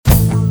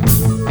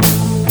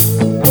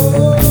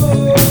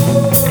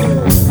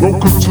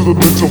Welcome to the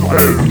Mental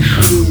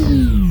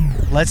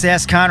Edge. Let's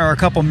ask Connor a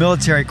couple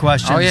military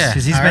questions. Oh, yeah.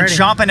 Because he's been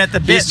chomping at the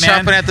bit, He's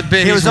man. chomping at the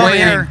bit. He was He's over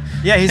waiting. here.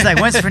 Yeah, he's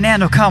like, when's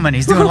Fernando coming?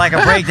 He's doing like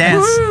a break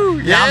dance.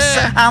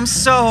 Yeah. I'm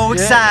so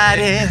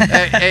excited.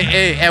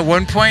 Hey, at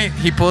one point,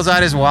 he pulls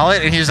out his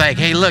wallet and he's like,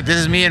 hey, look, this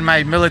is me in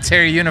my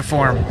military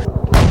uniform. At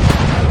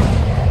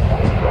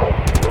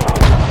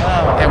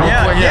one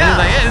point, he was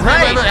like, this is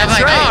right. my, I'm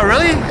like, oh,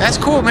 really? That's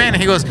cool, man.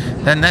 And he goes,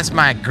 then that's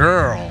my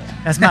girl.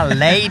 That's my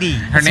lady.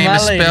 Her name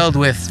is spelled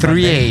with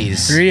 3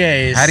 A's. 3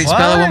 A's. How do you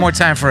spell it one more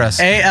time for us?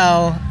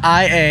 A-L-I-A-N-N-A.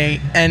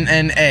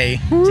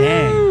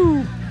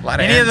 Dang.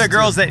 Any of the N's,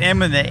 girls that end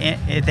with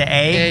the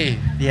A?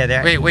 Yeah,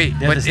 they're. Wait.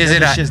 They're But the, is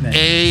it a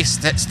A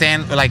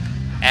stand like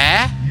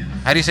A?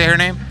 How do you say her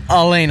name?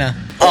 Elena.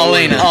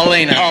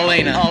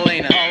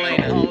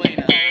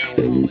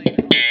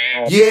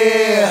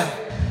 Yeah.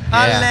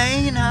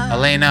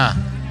 Elena.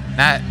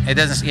 Not. It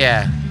doesn't.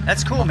 Yeah.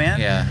 That's cool,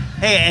 man. Yeah.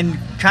 Hey, and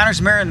Connor's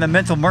wearing the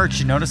mental merch.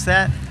 You notice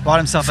that? Bought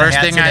himself a First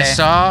hat thing today. I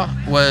saw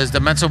was the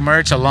mental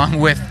merch along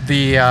with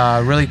the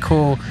really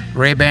cool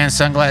Ray-Ban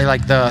sunglasses,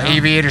 like the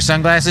aviator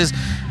sunglasses.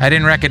 I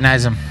didn't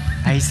recognize them.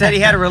 He said he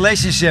had a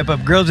relationship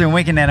of girls been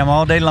winking at him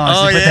all day long.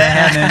 So he put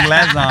that hat and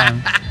glasses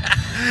on.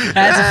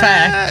 That's a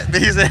fact.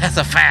 That's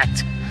a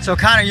fact. So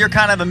Connor, you're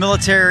kind of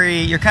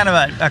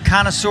a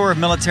connoisseur of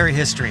military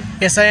history.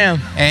 Yes, I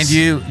am. And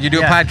you do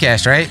a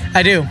podcast, right?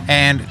 I do.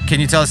 And can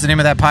you tell us the name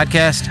of that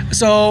podcast?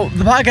 So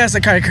the podcast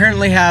that I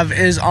currently have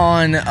is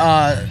on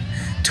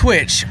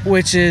Twitch,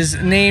 which is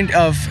named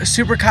of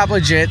Super Cop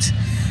Legit.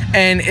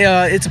 And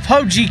it's a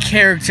PUBG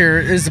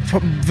character, is the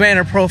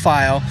banner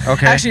profile.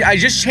 Okay. Actually, I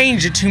just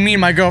changed it to me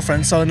and my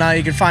girlfriend, so now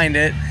you can find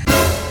it.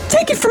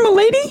 Take it from a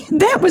lady?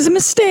 That was a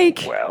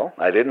mistake. Well,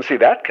 I didn't see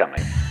that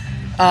coming.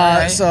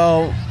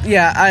 So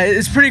yeah,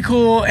 it's pretty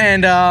cool,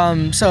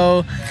 and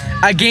so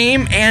I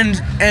game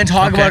and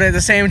talk about it at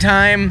the same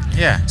time.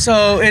 Yeah.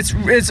 So it's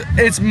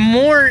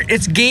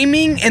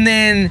gaming, and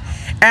then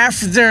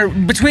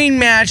between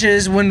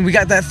matches, when we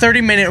got that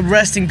 30-minute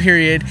resting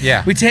period,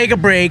 we take a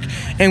break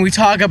and we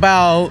talk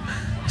about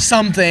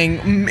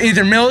something,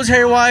 either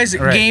military-wise,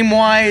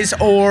 game-wise,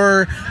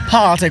 or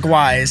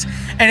politic-wise.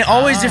 And it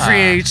always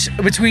differentiates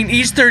between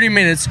each 30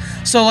 minutes.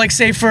 So, like,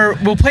 say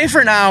we'll play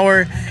for an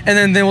hour, and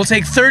then we'll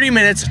take 30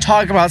 minutes to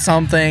talk about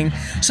something.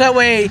 So that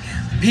way,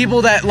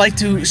 people that like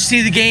to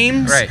see the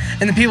games,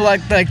 and the people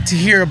that like to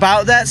hear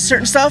about that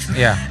certain stuff,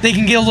 they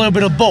can get a little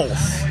bit of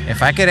both.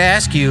 If I could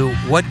ask you,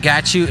 what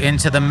got you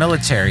into the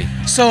military?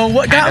 So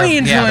what got me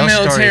into the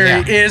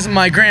military is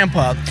my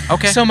grandpa.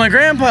 Okay. So my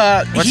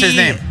grandpa, what's his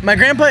name? My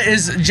grandpa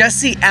is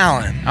Jesse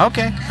Allen.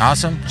 Okay,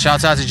 awesome.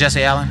 Shouts out to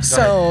Jesse Allen.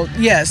 Go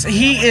ahead. Yes,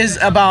 he is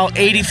about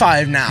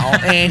 85 now,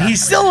 and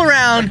he's still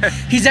around.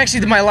 He's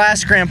actually my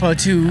last grandpa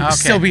to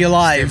still be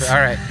alive. All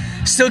right.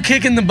 Still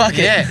kicking the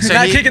bucket. Yeah, so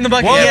not kicking the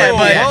bucket yet,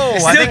 but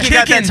still I think kicking. you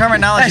got that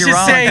terminology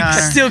wrong, Connor.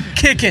 Still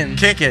kicking.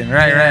 Kicking,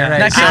 right.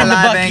 Not kicking the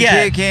bucket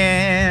yet.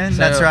 Kicking.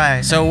 That's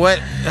right. So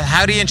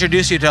how do you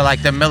introduce you to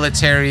like the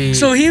military?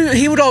 So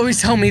he would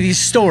always tell me these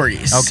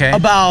stories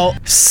about.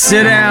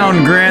 Sit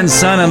down,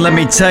 grandson, and let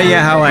me tell you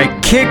how I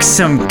kick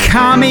some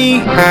commie.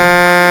 You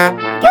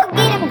get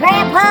him,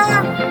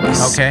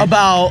 Grandpa. Okay.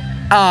 About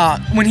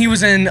when he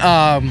was in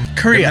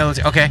Korea.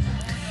 Okay.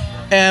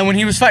 And when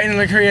he was fighting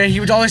in Korea, he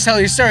would always tell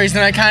these stories,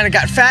 and I kind of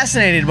got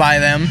fascinated by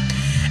them.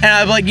 And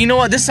I'd be like, you know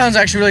what, this sounds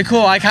actually really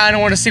cool. I kind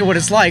of want to see what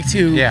it's like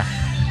to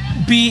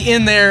be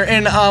in there.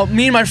 And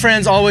me and my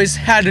friends always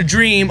had a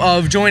dream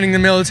of joining the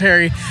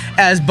military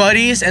as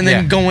buddies and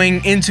then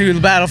going into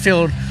the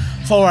battlefield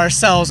for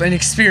ourselves and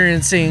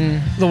experiencing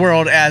the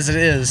world as it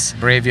is.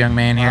 Brave young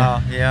man here.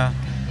 Yeah.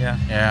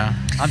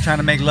 I'm trying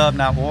to make love,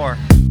 not war.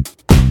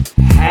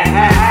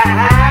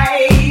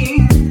 Hey,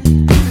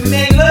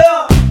 make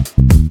love.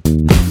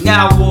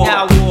 Now war.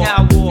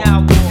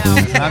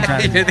 I'm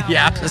trying to You're the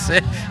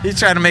opposite. He's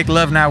trying to make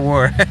love, not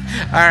war.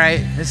 All right.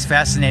 It's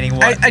fascinating.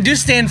 I do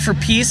stand for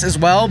peace as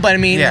well, but I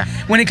mean,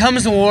 when it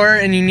comes to war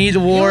and you need a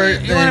war...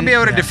 You want to be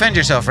able to defend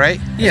yourself, right?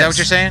 Yes. Is that what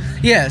you're saying?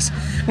 Yes.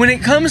 When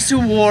it comes to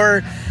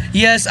war,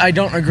 yes, I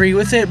don't agree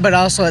with it, but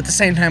also at the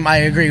same time, I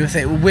agree with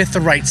it with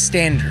the right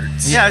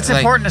standards. Yeah, it's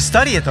important to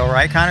study it, though,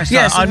 right, Connor?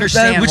 Yes,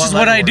 understand which is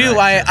what I do.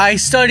 I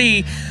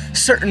study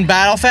certain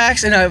battle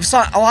facts, and I've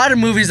saw a lot of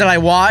movies that I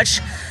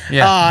watch.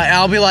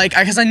 I'll be like,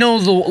 because I know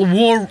the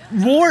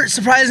war,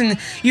 surprisingly,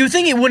 you would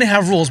think it wouldn't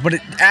have rules, but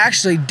it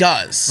actually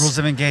does. Rules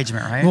of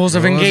engagement, right? Rules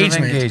of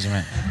engagement.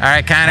 All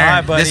right, Connor. All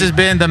right, buddy. This has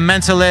been the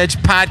Mental Edge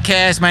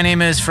Podcast. My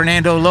name is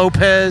Fernando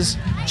Lopez.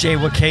 Jay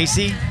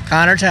Wakasey.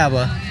 Connor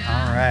Tabla.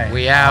 All right.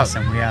 We out.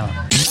 Awesome. We out.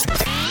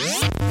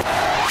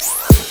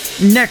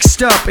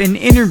 Next up, an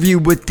interview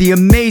with the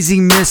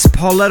amazing Miss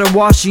Pauletta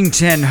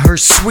Washington. Her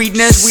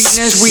sweetness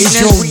is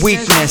your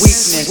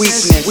weakness.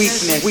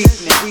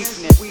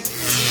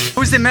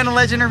 Who's the mental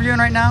edge interviewing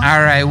right now?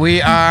 All right,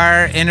 we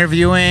are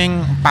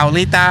interviewing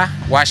Pauletta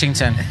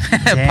Washington.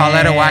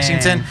 Pauletta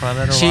Washington.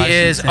 She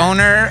is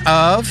owner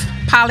of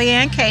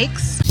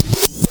Cakes.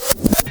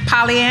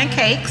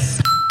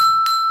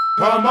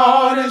 Come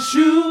on and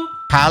shoot.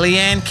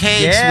 Pouletta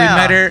Cakes.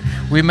 Yeah.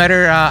 We met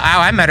her.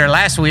 I met her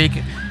last week,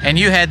 and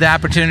you had the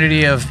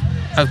opportunity of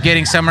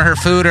getting some of her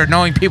food or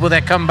knowing people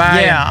that come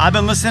by. Yeah, I've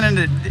been listening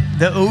to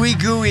the ooey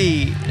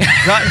gooey.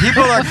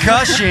 People are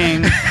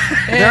gushing.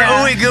 They're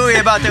ooey gooey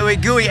about the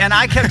ooey gooey, and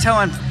I kept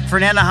telling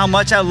Fernanda how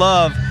much I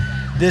love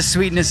this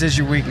sweetness is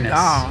your weakness.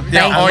 Oh,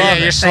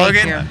 Your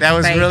slogan. That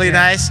was really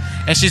nice.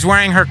 And she's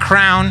wearing her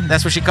crown.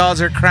 That's what she calls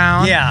her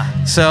crown.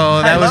 Yeah.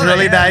 So that was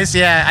really nice.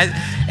 Yeah.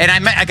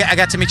 I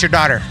got to meet your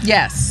daughter.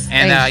 Yes.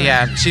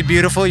 And she's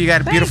beautiful. You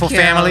got a beautiful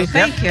family.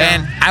 Thank you.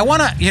 And I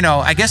want to,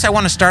 I guess I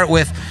want to start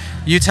with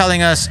you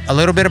telling us a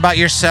little bit about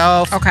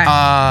yourself. Okay.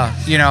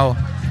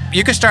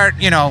 You can start,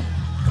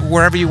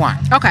 wherever you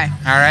want. Okay.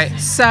 All right.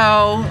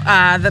 So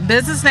the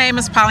business name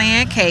is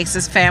Pouletta Cakes.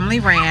 It's family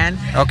ran.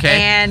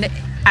 Okay. And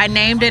I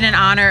named it in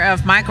honor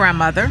of my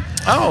grandmother.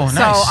 Oh, nice.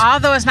 So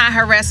although it's not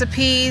her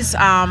recipes,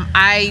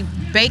 I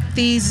bake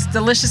these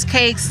delicious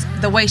cakes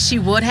the way she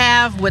would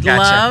have, with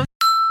love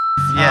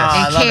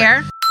and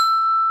care.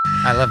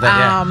 I love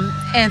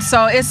that, And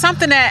so it's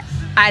something that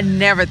I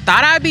never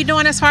thought I'd be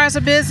doing as far as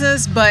a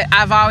business, but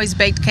I've always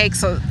baked cakes,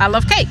 so I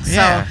love cakes.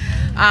 Yeah. So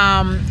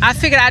I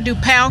figured I'd do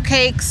pound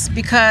cakes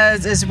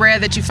because it's rare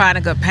that you find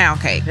a good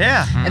pound cake.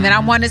 Yeah. And then I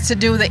wanted to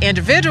do the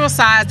individual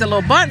size, the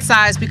little bundt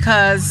size,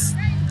 because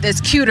it's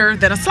cuter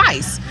than a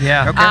slice.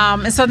 Yeah. Okay.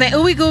 And so the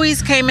ooey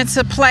gooeys came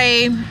into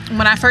play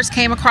when I first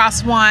came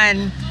across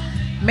one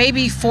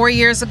maybe 4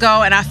 years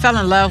ago, and I fell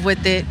in love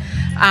with it.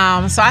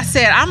 So I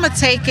said, I'm going to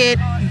take it,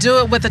 do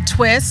it with a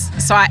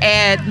twist. So I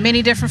add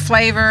many different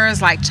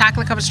flavors like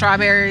chocolate covered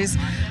strawberries,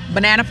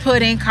 banana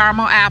pudding,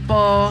 caramel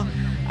apple,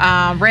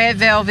 red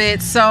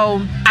velvet.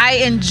 So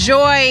I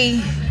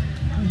enjoy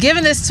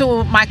giving this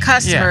to my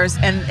customers,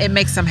 and it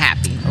makes them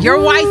happy.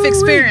 Your wife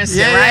experienced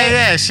it, right?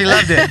 Yeah, she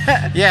loved it.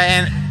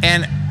 Yeah,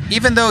 and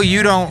even though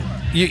you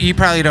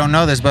probably don't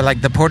know this, but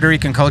like the Puerto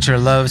Rican culture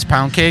loves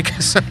pound cake.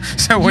 So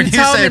when you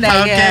say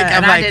pound cake,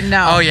 I'm like, I didn't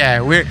know. Oh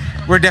yeah,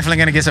 we're definitely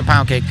gonna get some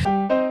pound cake.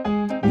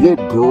 Look,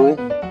 girl,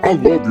 I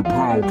love your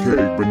pound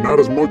cake, but not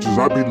as much as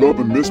I be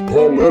loving Miss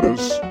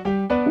Pauletta's.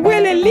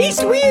 Well, at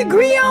least we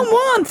agree on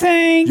one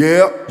thing.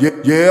 Yeah.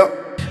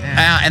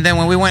 And then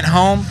when we went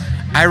home,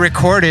 I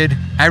recorded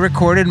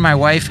my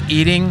wife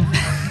eating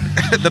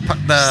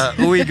the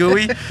ooey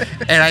gooey,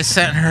 and I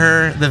sent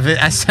her the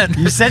video.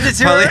 You sent it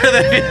to her?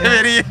 The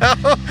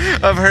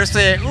video of her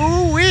saying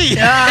ooh wee.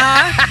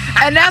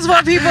 And that's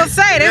what people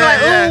say. They're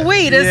like, ooh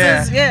wee,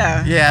 this is.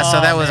 Yeah,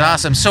 so that was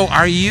awesome. So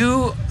are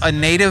you a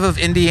native of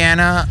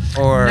Indiana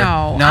or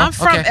No, I'm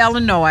from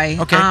Illinois.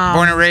 Okay,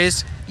 born and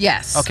raised?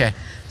 Yes. Okay.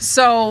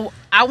 So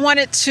I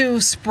wanted to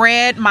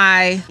spread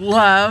my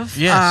love,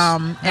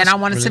 and I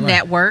wanted to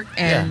network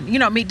and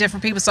meet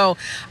different people. So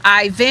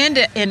I vend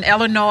in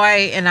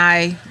Illinois and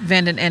I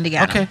vend in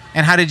Indiana. Okay.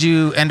 And how did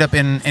you end up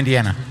in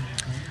Indiana?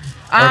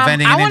 Or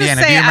vending in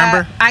Indiana? Do you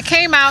remember? I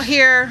came out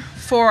here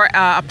for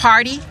a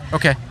party.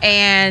 Okay.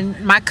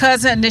 And my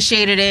cousin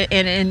initiated it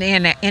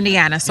in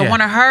Indiana. So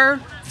one of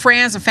her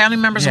friends and family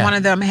members, one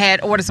of them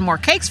had ordered some more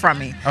cakes from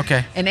me.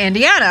 Okay. In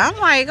Indiana. I'm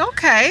like,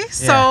 okay.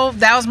 So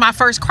that was my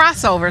first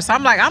crossover. So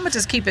I'm like, I'm going to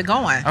just keep it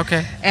going.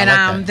 Okay.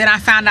 And then I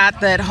found out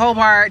that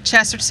Hobart,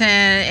 Chesterton,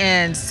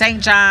 and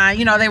St. John,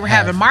 they were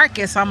having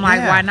markets. So I'm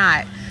like, why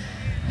not?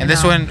 And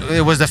this one,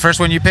 it was the first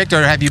one you picked,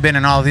 or have you been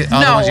in all the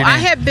ones you named? I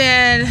had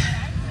been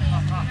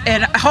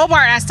in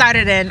Hobart. I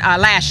started in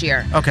last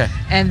year. Okay.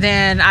 And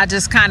then I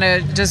just kind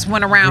of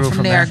went around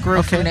from there.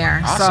 From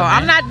there. Awesome, so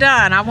man. I'm not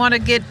done. I want to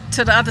get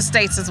to the other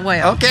states as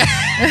well. Okay.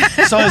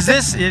 So is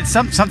this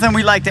something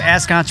we like to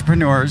ask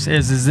entrepreneurs?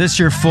 Is this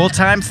your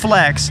full-time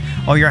flex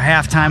or your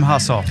half-time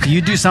hustle? Do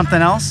you do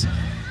something else?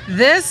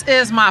 This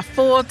is my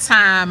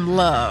full-time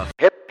love.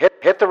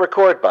 Hit the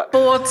record button.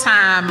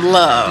 Full-time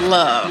love.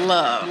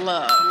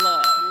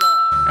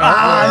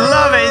 I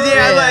love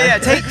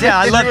it.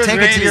 I love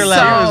take it to your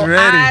level. So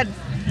I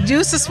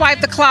used to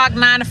swipe the clock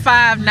 9 to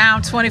 5. Now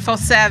I'm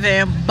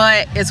 24/7.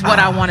 But it's what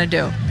I want to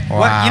do.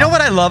 Wow. You know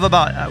what I love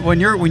about when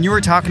you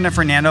were talking to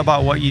Fernando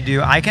about what you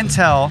do? I can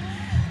tell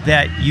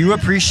that you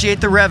appreciate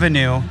the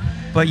revenue,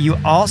 but you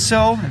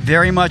also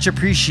very much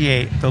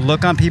appreciate the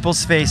look on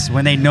people's face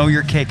when they know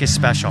your cake is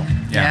special.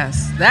 Yeah.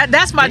 Yes,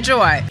 that's my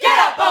joy. Get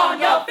up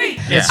on your feet.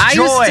 It's I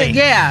joy. used to,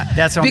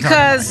 That's what I'm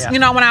because talking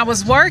about. when I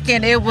was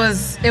working, it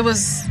was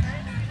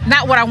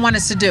not what I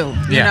wanted to do.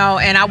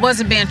 And I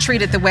wasn't being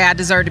treated the way I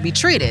deserved to be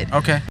treated.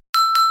 Okay.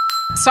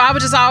 So I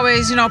would just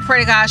always, pray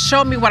to God,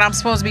 show me what I'm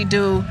supposed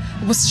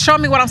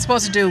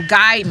to do,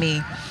 guide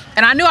me.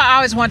 And I knew I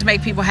always wanted to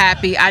make people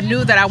happy. I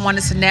knew that I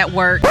wanted to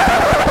network.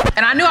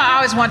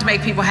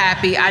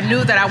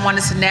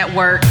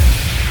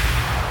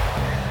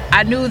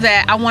 I knew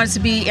that I wanted to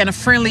be in a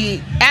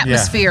friendly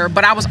atmosphere,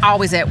 but I was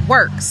always at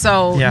work.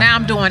 So now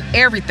I'm doing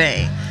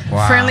everything.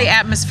 Wow. Friendly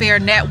atmosphere,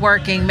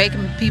 networking,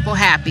 making people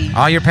happy.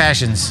 All your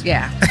passions.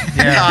 Yeah.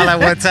 All at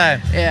one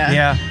time.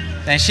 Yeah.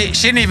 And she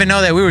didn't even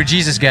know that we were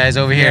Jesus guys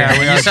over here.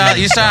 Yeah,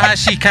 you saw how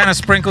she kind of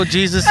sprinkled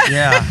Jesus.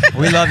 Yeah,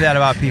 we love that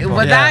about people.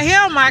 Without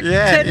him, I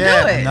couldn't do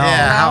it. No.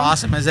 Yeah, how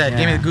awesome is that?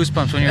 Gave me the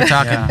goosebumps when you were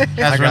talking.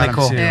 That's really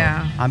cool.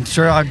 Yeah, I'm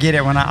sure I'll get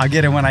it when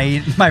I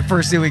eat my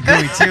first ooey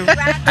gooey too.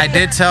 I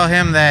did tell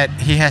him that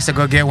he has to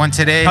go get one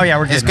today. Oh yeah,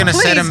 we're getting It's gonna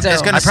set him.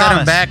 It's gonna set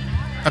him back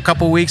a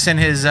couple weeks in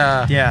his.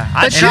 But you can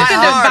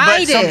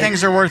divide it. Some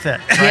things are worth it.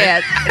 Right?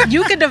 Yeah,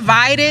 you can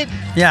divide it.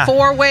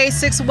 4 ways,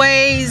 6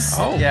 ways.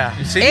 Oh yeah,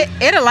 you see,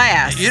 it'll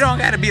last. You don't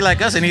got to be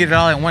like us and eat it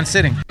all in one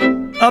sitting.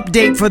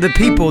 Update for the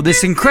people.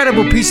 This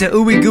incredible piece of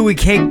ooey gooey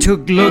cake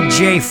took Lil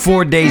J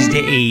 4 days to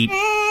eat.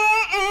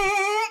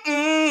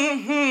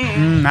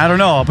 I don't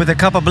know. With a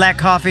cup of black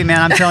coffee, man,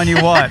 I'm telling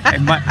you what.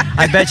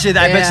 I bet you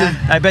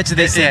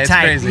they sit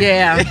tight. Crazy.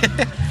 Yeah.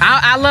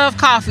 I love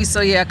coffee,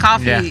 so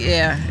coffee.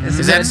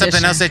 Is that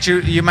something else that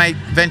you might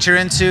venture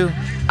into?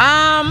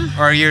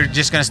 Or you're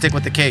just gonna stick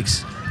with the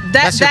cakes?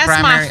 That's your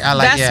primary.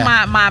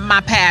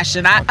 My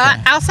passion.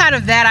 Outside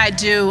of that, I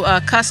do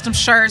custom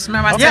shirts.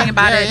 Remember I was talking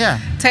about it? Yeah.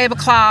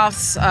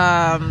 Tablecloths,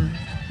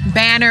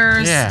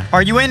 banners. Yeah.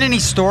 Are you in any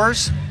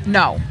stores?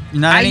 No.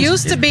 I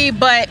used to be,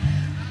 but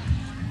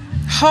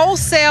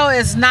wholesale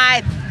is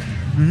not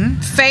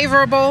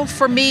favorable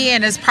for me,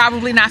 and is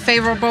probably not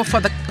favorable for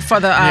the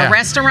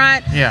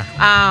restaurant. Yeah.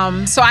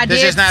 So I did.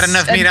 There's just not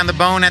enough meat on the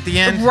bone at the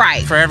end.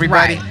 Right. For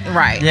everybody.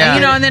 Right. Yeah.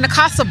 And and then the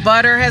cost of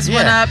butter has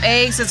went up,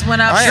 eggs has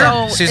went up.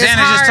 So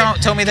Susanna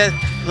just told me that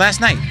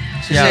last night.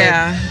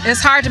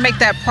 It's hard to make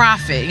that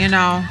profit,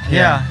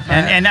 Yeah.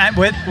 And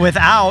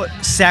without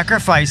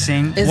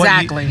sacrificing,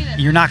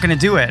 you're not going to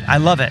do it. I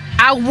love it.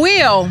 I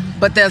will,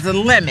 but there's a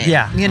limit.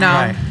 Yeah.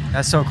 Right.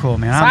 That's so cool,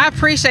 man. So I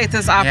appreciate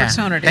this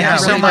opportunity. Thank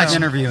you so much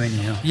interviewing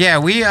you. Yeah,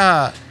 we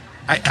I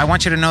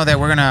want you to know that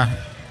we're gonna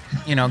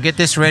get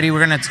this ready. We're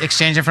gonna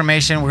exchange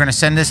information. We're gonna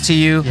send this to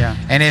you. Yeah.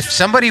 And if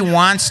somebody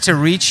wants to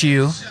reach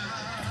you,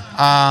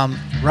 or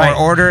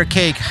order a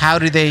cake, how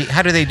do they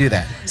do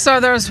that?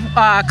 So there's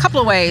a couple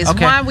of ways.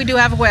 Okay. One, we do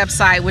have a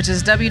website, which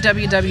is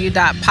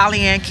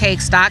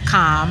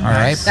www.poundcakes.com. All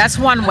right. That's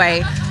one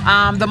way.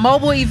 The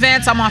mobile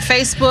events, I'm on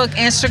Facebook,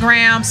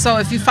 Instagram. So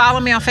if you follow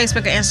me on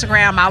Facebook or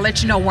Instagram, I'll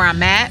let you know where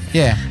I'm at.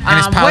 Yeah. And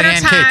it's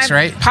Pollyann Cakes,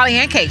 right?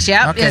 Pollyann Cakes,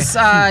 yep. Okay. It's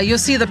you'll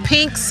see the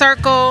pink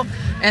circle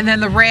and then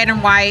the red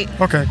and white.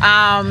 Okay.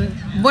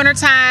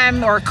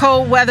 Wintertime or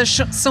cold weather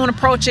soon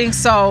approaching,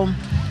 so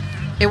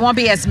it won't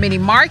be as many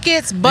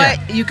markets, but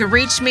you can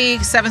reach me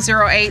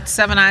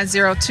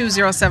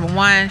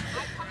 708-790-2071.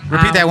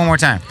 Repeat that one more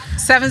time.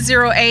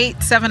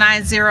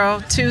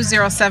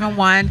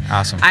 708-790-2071.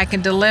 Awesome. I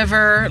can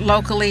deliver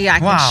locally. I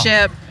can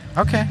ship.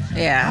 Okay.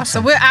 Yeah.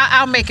 Awesome. So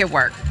I'll make it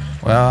work.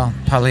 Well,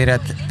 Pauletta,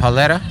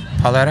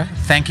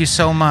 thank you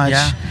so much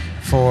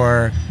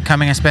for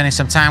coming and spending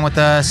some time with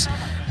us.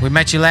 We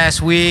met you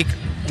last week.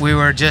 We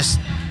were just,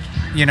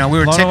 we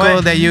were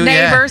tickled that you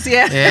neighbors.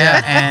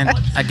 Yeah. And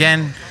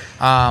again,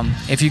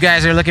 if you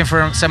guys are looking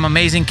for some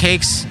amazing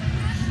cakes,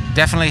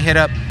 definitely hit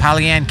up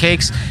Pollyann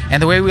Cakes.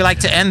 And the way we like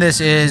to end this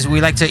is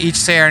we like to each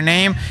say our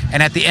name,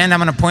 and at the end I'm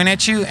going to point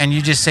at you and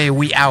you just say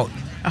 "we out."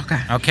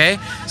 Okay.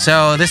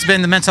 So this has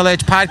been the Mental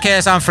Edge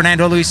Podcast. I'm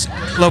Fernando Luis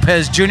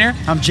Lopez Jr.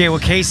 I'm Jay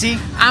Casey.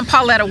 I'm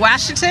Pauletta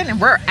Washington, and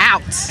we're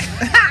out.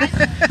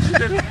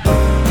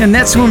 And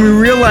that's when we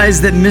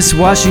realized that Miss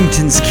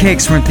Washington's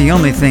cakes weren't the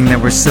only thing that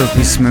were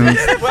silky smooth.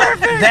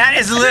 That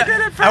is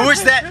I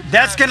wish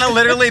that's going to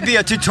literally be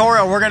a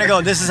tutorial. We're going to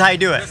go, this is how you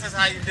do it. This is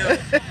how you do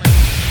it.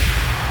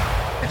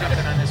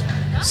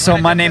 So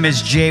my name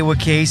is Jay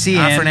Casey.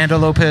 I'm Fernando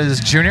Lopez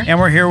Jr. And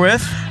we're here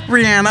with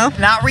Rianna.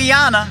 Not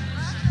Rihanna.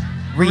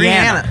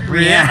 Rianna.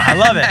 I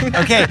love it.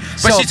 Okay.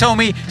 But she told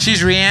me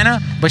she's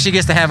Rihanna, but she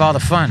gets to have all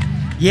the fun.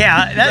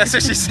 Yeah. That's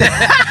what she said.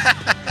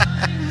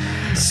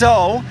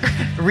 So,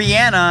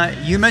 Rianna,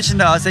 you mentioned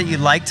to us that you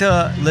like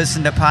to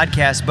listen to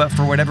podcasts, but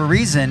for whatever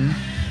reason,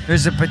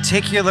 there's a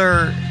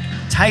particular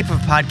type of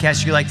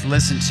podcast you like to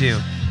listen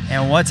to.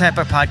 And what type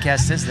of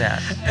podcast is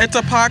that? It's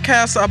a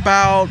podcast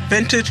about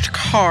vintage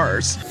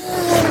cars.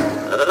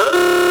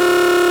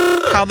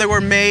 How they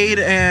were made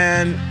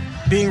and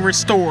being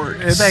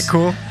restored. Isn't that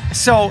cool?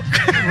 So,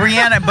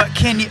 Rianna, but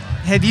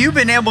have you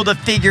been able to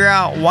figure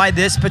out why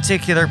this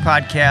particular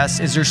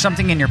podcast? Is there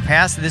something in your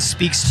past that this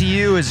speaks to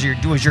you? Was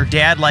your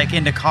dad like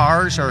into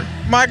cars or?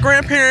 My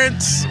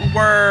grandparents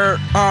were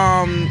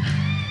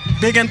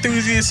big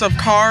enthusiasts of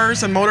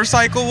cars and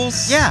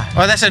motorcycles. Yeah.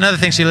 Oh, that's another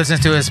thing she listens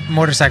to is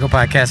motorcycle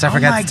podcasts. I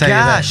forgot to tell you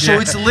that. Oh my gosh! So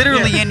it's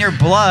literally in your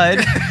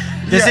blood.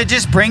 Does it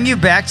just bring you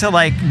back to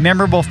like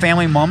memorable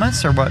family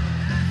moments or what?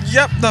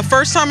 Yep. The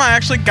first time I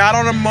actually got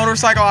on a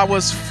motorcycle, I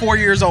was 4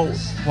 years old.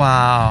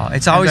 Wow.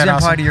 It's always been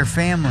part of your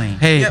family.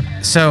 Hey,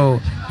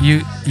 so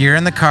you're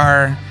in the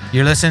car,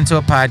 you're listening to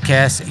a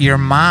podcast, your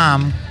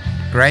mom,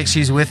 right?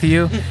 She's with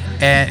you.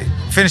 And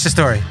finish the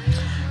story.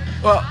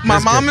 Well, my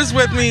mom is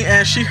with me,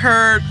 and she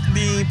heard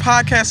the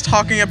podcast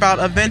talking about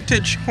a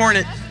vintage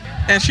Hornet,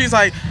 and she's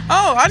like,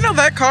 "Oh, I know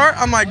that car."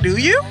 I'm like, "Do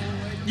you?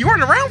 You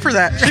weren't around for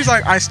that." She's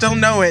like, "I still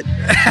know it."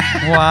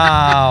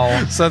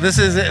 Wow. So this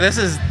is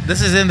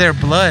in their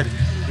blood.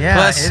 Yeah,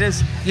 Plus, it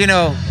is.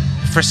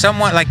 for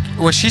someone like,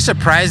 was she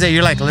surprised that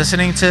you're like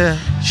listening to?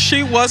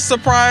 She was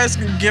surprised,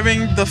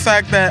 given the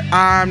fact that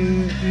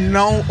I'm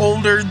no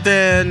older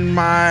than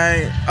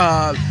my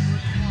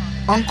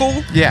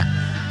uncle. Yeah.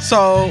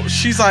 So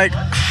she's like,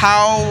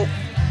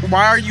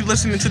 why are you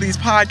listening to these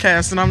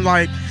podcasts? And I'm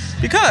like,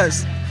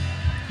 because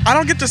I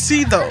don't get to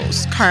see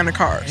those kind of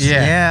cars.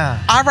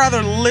 Yeah. I'd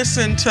rather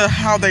listen to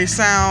how they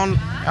sound,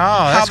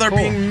 how they're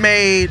being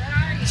made,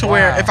 to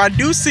where if I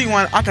do see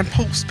one, I can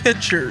post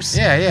pictures.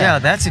 Yeah,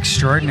 that's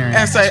extraordinary.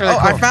 And say, really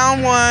cool. I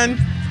found one.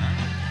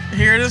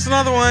 Here it is,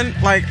 another one.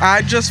 Like,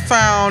 I just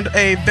found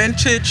a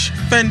vintage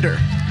Fender.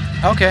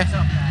 Okay.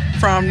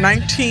 From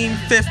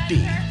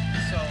 1950.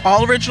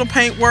 All original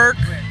paintwork.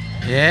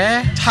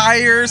 Yeah.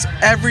 Tires,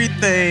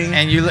 everything.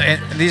 And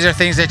these are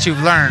things that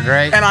you've learned,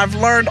 right? And I've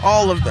learned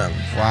all of them.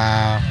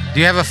 Wow. Do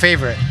you have a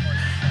favorite?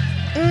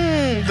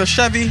 The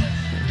Chevy.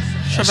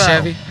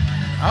 Chevy.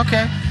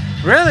 Okay.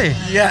 Really?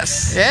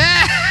 Yes.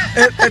 Yeah.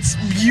 It's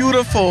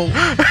beautiful.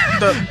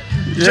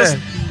 Just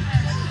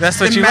that's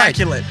what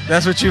immaculate. You like.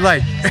 That's what you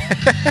like.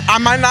 I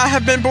might not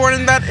have been born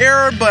in that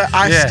era, but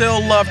I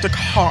still love the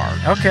car.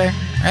 Okay.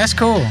 That's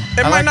cool.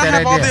 It might not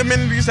have all the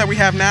amenities that we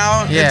have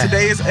now in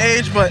today's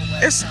age, but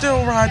it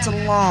still rides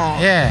along.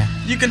 Yeah.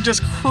 You can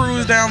just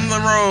cruise down the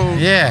road.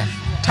 Yeah.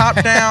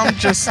 Top down,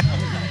 just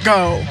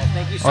go.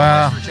 Thank you so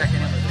much for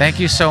checking in. Thank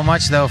you so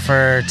much, though,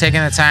 for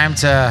taking the time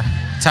to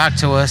talk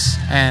to us.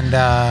 And,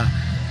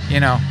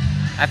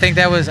 I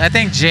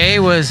think Jay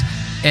was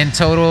in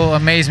total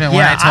amazement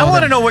when I told him. I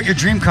want to know what your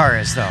dream car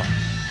is, though.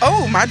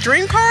 Oh, my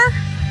dream car?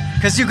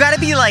 Because you got to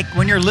be like,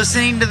 when you're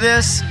listening to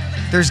this,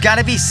 there's got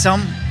to be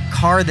some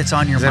car that's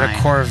on your mind. Is it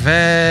a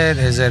Corvette?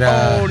 Is it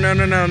a... Oh, no,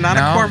 not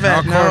a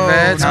Corvette. No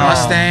Corvette. It's a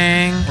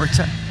Mustang.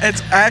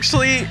 It's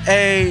actually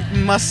a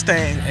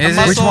Mustang.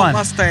 Which one?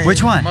 Mustang.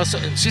 Which one?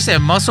 She said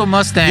muscle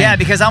Mustang. Yeah,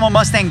 because I'm a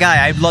Mustang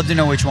guy. I'd love to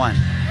know which one.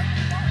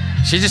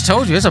 She just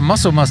told you it's a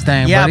muscle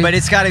Mustang. Yeah, buddy. but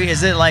it's got to be.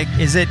 Is it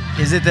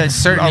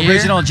the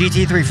original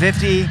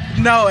GT350?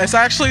 No, it's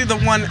actually the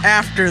one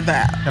after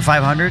that. The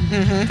 500.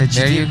 Mm-hmm.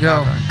 There you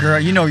go, girl.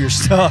 You know your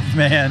stuff,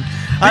 man.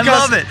 I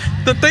love it.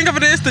 The thing of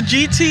it is, the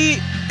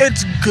GT,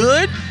 it's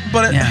good,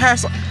 but it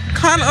has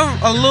kind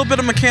of a little bit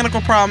of mechanical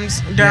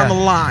problems down the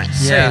line.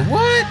 Yeah. Say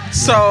what?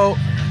 So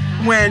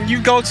when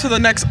you go to the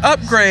next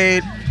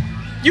upgrade,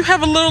 you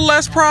have a little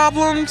less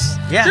problems.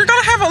 Yeah. You're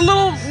gonna have a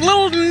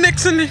little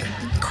nicks and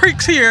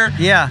creaks here.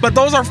 Yeah. But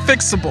those are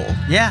fixable.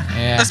 Yeah.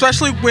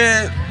 Especially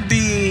with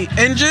the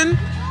engine,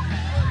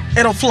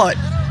 it'll flood.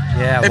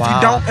 Yeah.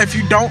 If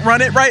you don't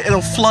run it right,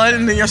 it'll flood,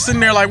 and then you're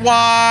sitting there like,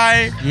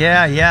 why?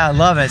 Yeah, I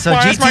love it. So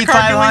Why GT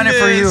 500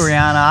 for you,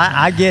 Rianna.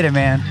 I get it,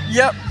 man.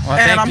 Yep. Well,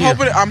 and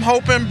I'm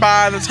hoping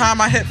by the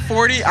time I hit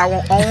 40, I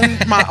will own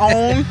my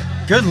own.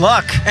 Good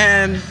luck.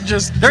 And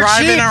just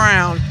driving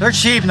around. They're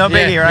cheap, no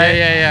biggie, right?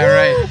 Yeah,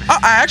 right.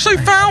 I actually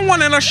found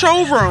one in a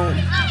showroom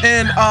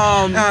in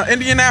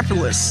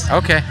Indianapolis.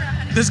 Okay.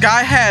 This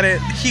guy had it.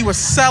 He was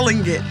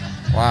selling it.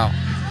 Wow.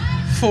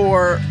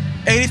 For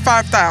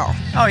 $85,000.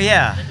 Oh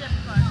yeah.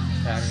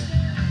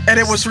 And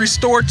it was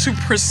restored to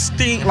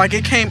pristine, like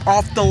it came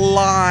off the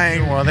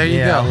line. Well, there you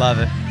go. I love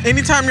it.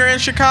 Anytime you're in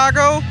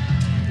Chicago,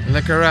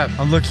 look her up.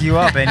 I'll look you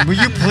up. And will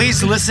you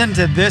please listen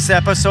to this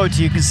episode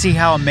so you can see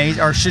how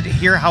amazing, or should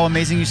hear how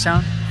amazing you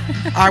sound?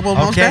 I will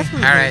most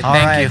definitely. All right.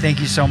 Thank you. Thank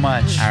you so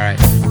much. All right.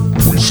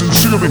 We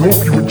sincerely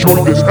hope you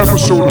enjoyed this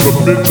episode of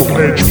the Mental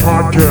Edge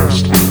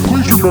Podcast.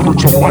 Please remember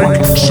to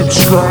like,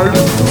 subscribe,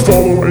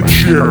 follow, and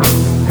share.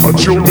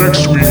 Until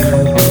next week,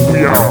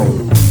 we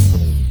out.